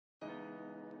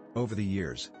Over the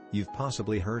years, you've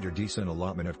possibly heard a decent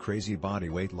allotment of crazy body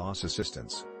weight loss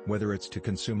assistance, whether it's to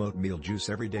consume oatmeal juice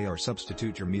every day or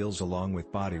substitute your meals along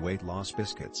with body weight loss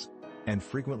biscuits. And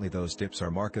frequently those tips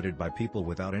are marketed by people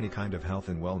without any kind of health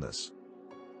and wellness.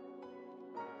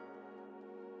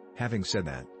 Having said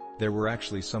that, there were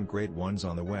actually some great ones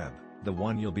on the web. The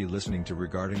one you'll be listening to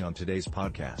regarding on today's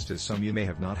podcast is some you may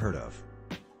have not heard of.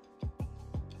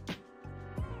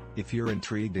 If you're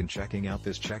intrigued in checking out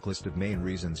this checklist of main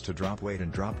reasons to drop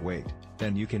weight,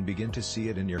 then you can begin to see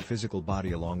it in your physical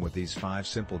body along with these 5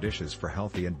 simple dishes for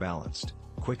healthy and balanced,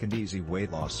 quick and easy weight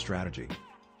loss strategy.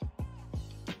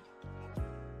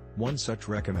 One such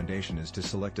recommendation is to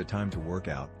select a time to work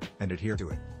out, and adhere to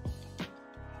it.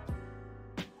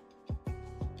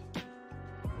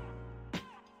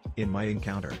 In my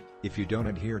encounter, if you don't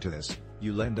adhere to this,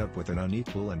 you'll end up with an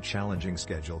unequal and challenging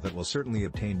schedule that will certainly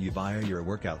obtain you via your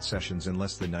workout sessions in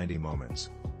less than 90 moments.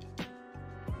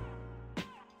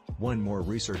 One more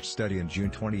research study in June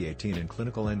 2018 in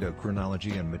Clinical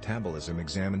Endocrinology and Metabolism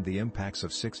examined the impacts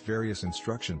of 6 various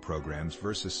instruction programs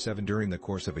versus 7 during the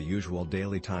course of a usual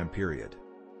daily time period.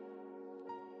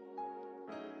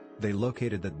 They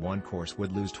located that one course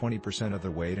would lose 20% of the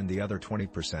weight and the other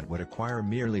 20% would acquire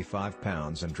merely 5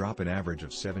 pounds and drop an average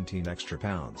of 17 extra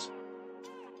pounds.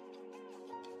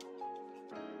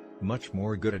 Much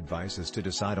more good advice is to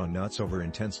decide on nuts over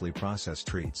intensely processed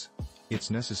treats. It's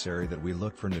necessary that we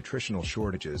look for nutritional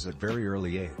shortages at very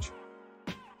early age.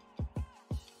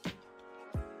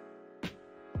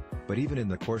 But even in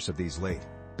the course of these late,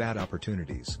 bad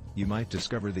opportunities, you might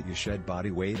discover that you shed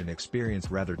body weight and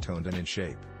experience rather toned and in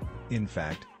shape. In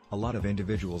fact, a lot of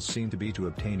individuals seem to be to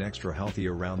obtain extra healthy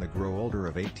around the grow older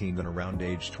of 18 than around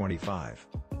age 25.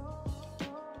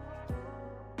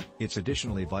 It's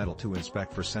additionally vital to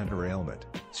inspect for center ailment,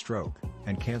 stroke,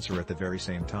 and cancer at the very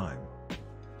same time.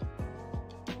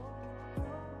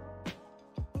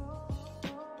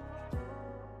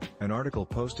 An article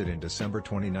posted in December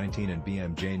 2019 in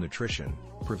BMJ Nutrition,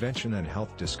 Prevention and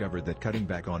Health discovered that cutting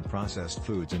back on processed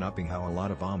foods and upping how a lot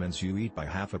of almonds you eat by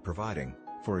half of providing,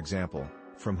 for example,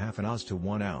 from half an ounce to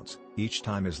 1 ounce, each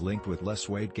time is linked with less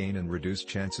weight gain and reduced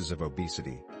chances of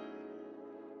obesity.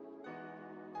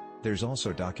 There's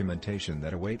also documentation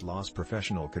that a weight loss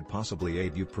professional could possibly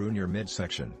aid you prune your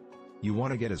midsection. You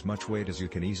want to get as much weight as you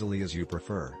can easily as you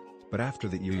prefer, but after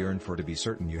that you yearn for to be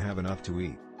certain you have enough to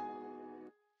eat.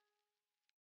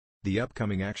 The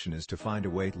upcoming action is to find a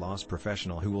weight loss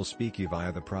professional who will speak you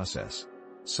via the process.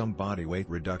 Some body weight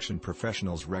reduction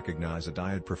professionals recognize a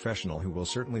diet professional who will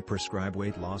certainly prescribe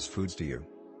weight loss foods to you.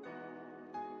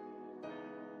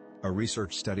 A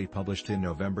research study published in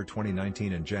November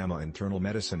 2019 in JAMA Internal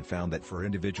Medicine found that for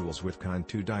individuals with kind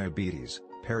 2 diabetes,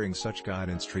 pairing such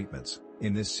guidance treatments,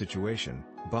 in this situation,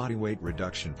 body weight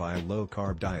reduction via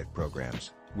low-carb diet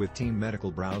programs, with team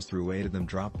medical browse through aided them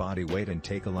drop body weight and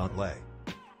take a lot lay.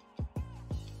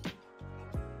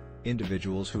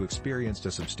 Individuals who experienced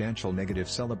a substantial negative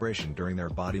celebration during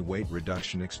their body weight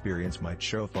reduction experience might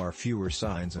show far fewer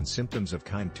signs and symptoms of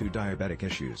kind 2 diabetic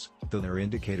issues, though their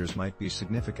indicators might be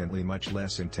significantly much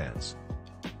less intense.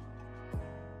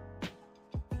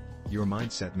 Your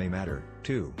mindset may matter,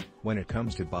 too, when it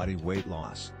comes to body weight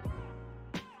loss.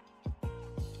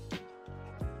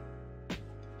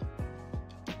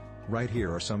 Right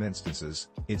here are some instances.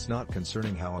 It's not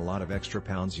concerning how a lot of extra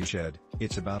pounds you shed,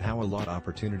 it's about how a lot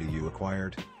opportunity you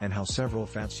acquired, and how several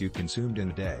fats you consumed in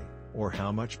a day, or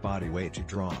how much body weight you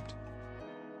dropped.